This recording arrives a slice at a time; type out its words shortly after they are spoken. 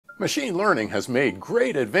Machine learning has made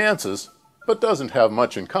great advances, but doesn't have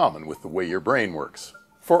much in common with the way your brain works.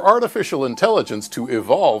 For artificial intelligence to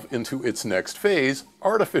evolve into its next phase,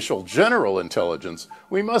 artificial general intelligence,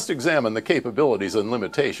 we must examine the capabilities and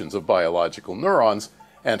limitations of biological neurons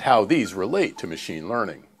and how these relate to machine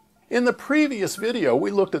learning. In the previous video,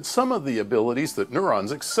 we looked at some of the abilities that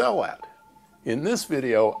neurons excel at. In this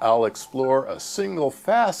video, I'll explore a single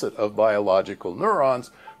facet of biological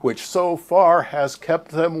neurons which so far has kept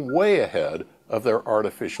them way ahead of their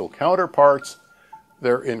artificial counterparts,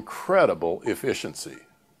 their incredible efficiency.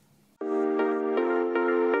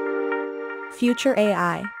 Future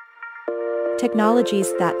AI.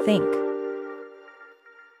 Technologies that think.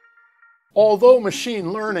 Although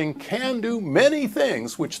machine learning can do many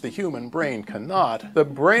things which the human brain cannot, the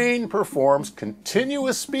brain performs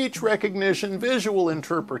continuous speech recognition, visual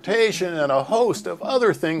interpretation, and a host of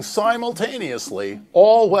other things simultaneously,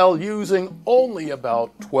 all while using only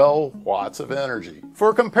about 12 watts of energy.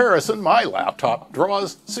 For comparison, my laptop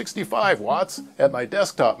draws 65 watts, and my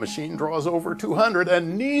desktop machine draws over 200,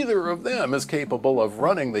 and neither of them is capable of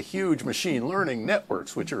running the huge machine learning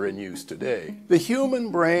networks which are in use today. The human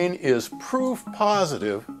brain is proof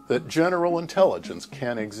positive that general intelligence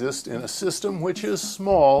can exist in a system which is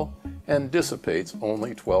small and dissipates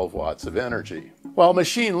only 12 watts of energy. While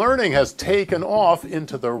machine learning has taken off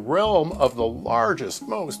into the realm of the largest,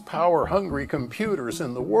 most power-hungry computers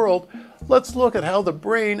in the world, let's look at how the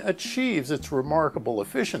brain achieves its remarkable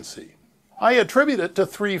efficiency. I attribute it to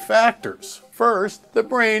three factors. First, the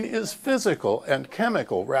brain is physical and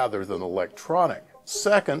chemical rather than electronic.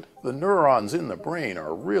 Second, the neurons in the brain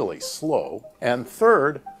are really slow. And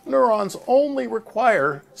third, neurons only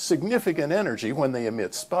require significant energy when they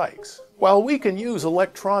emit spikes. While we can use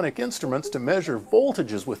electronic instruments to measure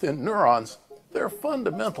voltages within neurons, their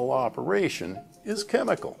fundamental operation is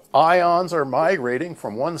chemical. Ions are migrating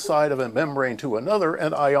from one side of a membrane to another,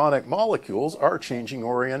 and ionic molecules are changing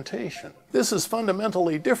orientation. This is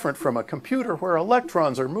fundamentally different from a computer where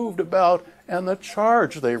electrons are moved about and the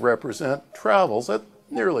charge they represent travels at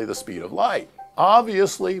nearly the speed of light.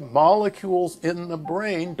 Obviously, molecules in the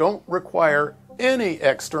brain don't require any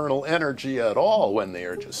external energy at all when they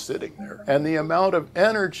are just sitting there. And the amount of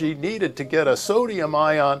energy needed to get a sodium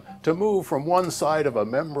ion to move from one side of a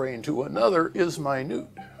membrane to another is minute.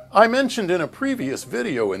 I mentioned in a previous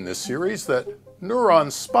video in this series that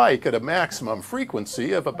neurons spike at a maximum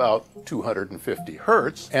frequency of about 250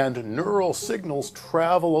 Hertz, and neural signals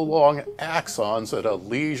travel along axons at a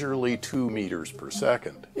leisurely 2 meters per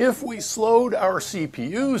second. If we slowed our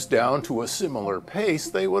CPUs down to a similar pace,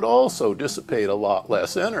 they would also dissipate a lot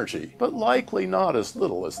less energy, but likely not as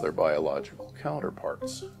little as their biological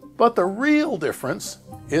counterparts. But the real difference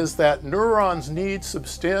is that neurons need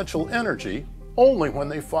substantial energy only when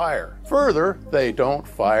they fire. Further, they don't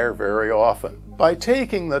fire very often. By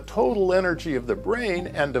taking the total energy of the brain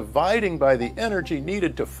and dividing by the energy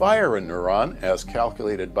needed to fire a neuron, as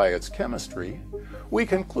calculated by its chemistry, we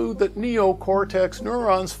conclude that neocortex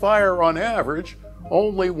neurons fire on average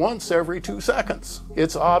only once every 2 seconds.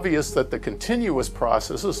 It's obvious that the continuous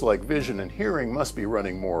processes like vision and hearing must be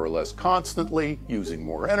running more or less constantly, using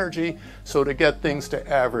more energy, so to get things to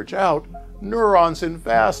average out, neurons in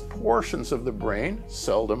vast portions of the brain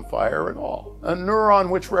seldom fire at all. A neuron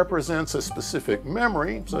which represents a specific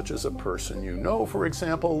memory, such as a person you know, for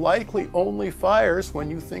example, likely only fires when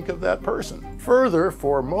you think of that person. Further,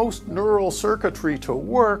 for most neural circuitry to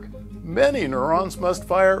work, many neurons must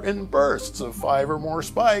fire in bursts of 5 or more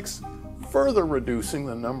spikes, further reducing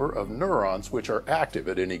the number of neurons which are active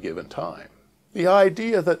at any given time. The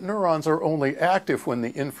idea that neurons are only active when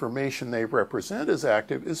the information they represent is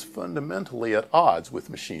active is fundamentally at odds with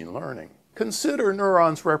machine learning. Consider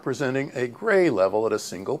neurons representing a gray level at a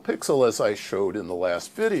single pixel, as I showed in the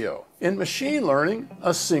last video. In machine learning,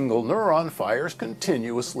 a single neuron fires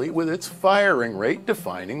continuously with its firing rate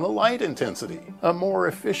defining the light intensity. A more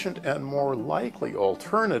efficient and more likely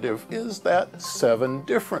alternative is that 7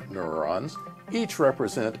 different neurons each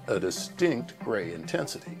represent a distinct gray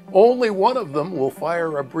intensity. Only one of them will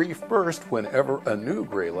fire a brief burst whenever a new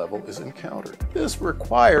gray level is encountered. This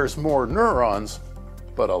requires more neurons,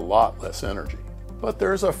 but a lot less energy. But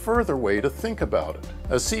there's a further way to think about it.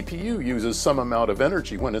 A CPU uses some amount of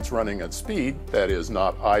energy when it's running at speed, that is,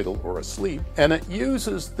 not idle or asleep, and it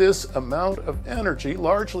uses this amount of energy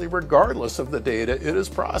largely regardless of the data it is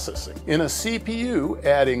processing. In a CPU,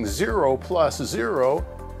 adding 0 plus 0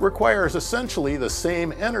 requires essentially the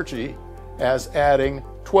same energy as adding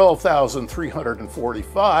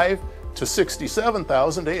 12,345 to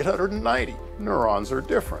 67,890. Neurons are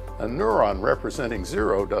different. A neuron representing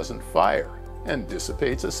 0 doesn't fire. and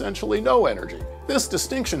dissipates essentially no energy. This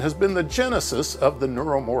distinction has been the genesis of the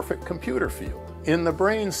neuromorphic computer field. In the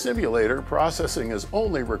brain simulator, processing is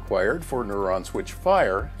only required for neurons which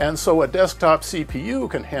fire, and so a desktop CPU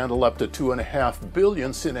can handle up to 2.5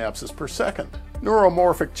 billion synapses per second.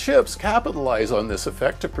 Neuromorphic chips capitalize on this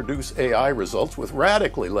effect to produce AI results with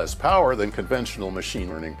radically less power than conventional machine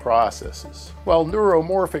learning processes. While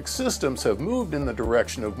neuromorphic systems have moved in the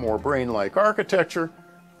direction of more brain-like architecture,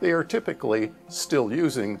 they are typically still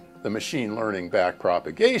using the machine learning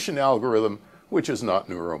backpropagation algorithm, which is not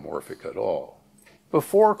neuromorphic at all.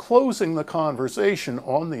 Before closing the conversation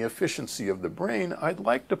on the efficiency of the brain, I'd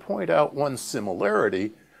like to point out one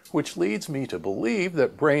similarity which leads me to believe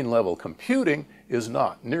that brain-level computing is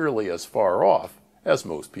not nearly as far off as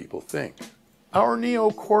most people think. Our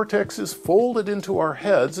neocortex is folded into our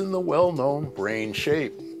heads in the well-known brain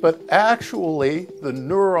shape, but actually the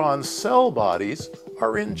neuron cell bodies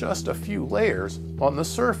are in just a few layers on the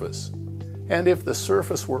surface. And if the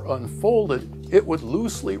surface were unfolded, it would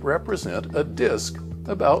loosely represent a disk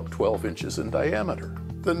about 12 inches in diameter.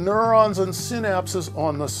 The neurons and synapses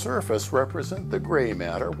on the surface represent the gray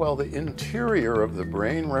matter, while the interior of the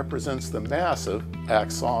brain represents the massive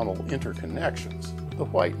axonal interconnections, the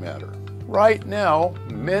white matter. Right now,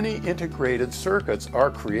 many integrated circuits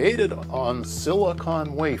are created on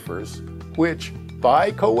silicon wafers, which,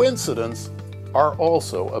 by coincidence, are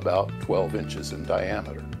also about 12 inches in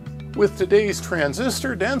diameter. With today's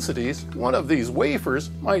transistor densities, one of these wafers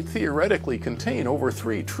might theoretically contain over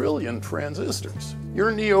 3 trillion transistors. Your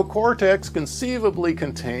neocortex conceivably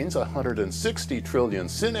contains 160 trillion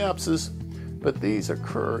synapses, but these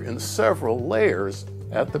occur in several layers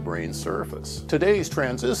at the brain surface. Today's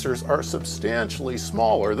transistors are substantially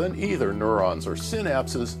smaller than either neurons or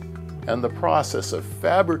synapses, and the process of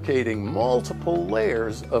fabricating multiple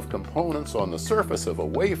layers of components on the surface of a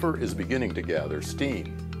wafer is beginning to gather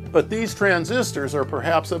steam. But these transistors are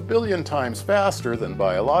perhaps 1 billion times faster than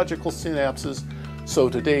biological synapses, so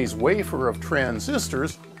today's wafer of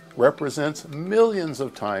transistors represents millions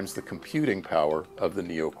of times the computing power of the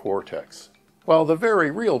neocortex. While the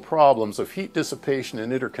very real problems of heat dissipation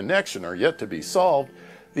and interconnection are yet to be solved,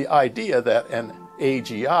 the idea that an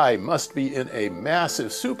AGI must be in a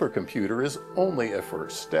massive supercomputer is only a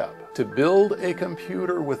first step. To build a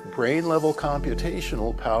computer with brain-level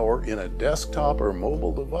computational power in a desktop or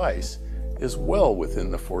mobile device is well within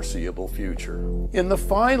the foreseeable future. In the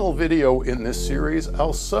final video in this series,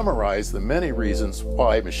 I'll summarize the many reasons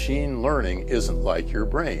why machine learning isn't like your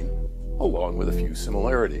brain, along with a few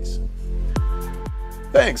similarities.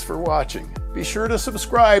 Thanks for watching. Be sure to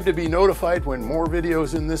subscribe to be notified when more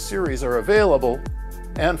videos in this series are available.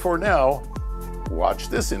 And for now, watch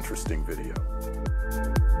this interesting video.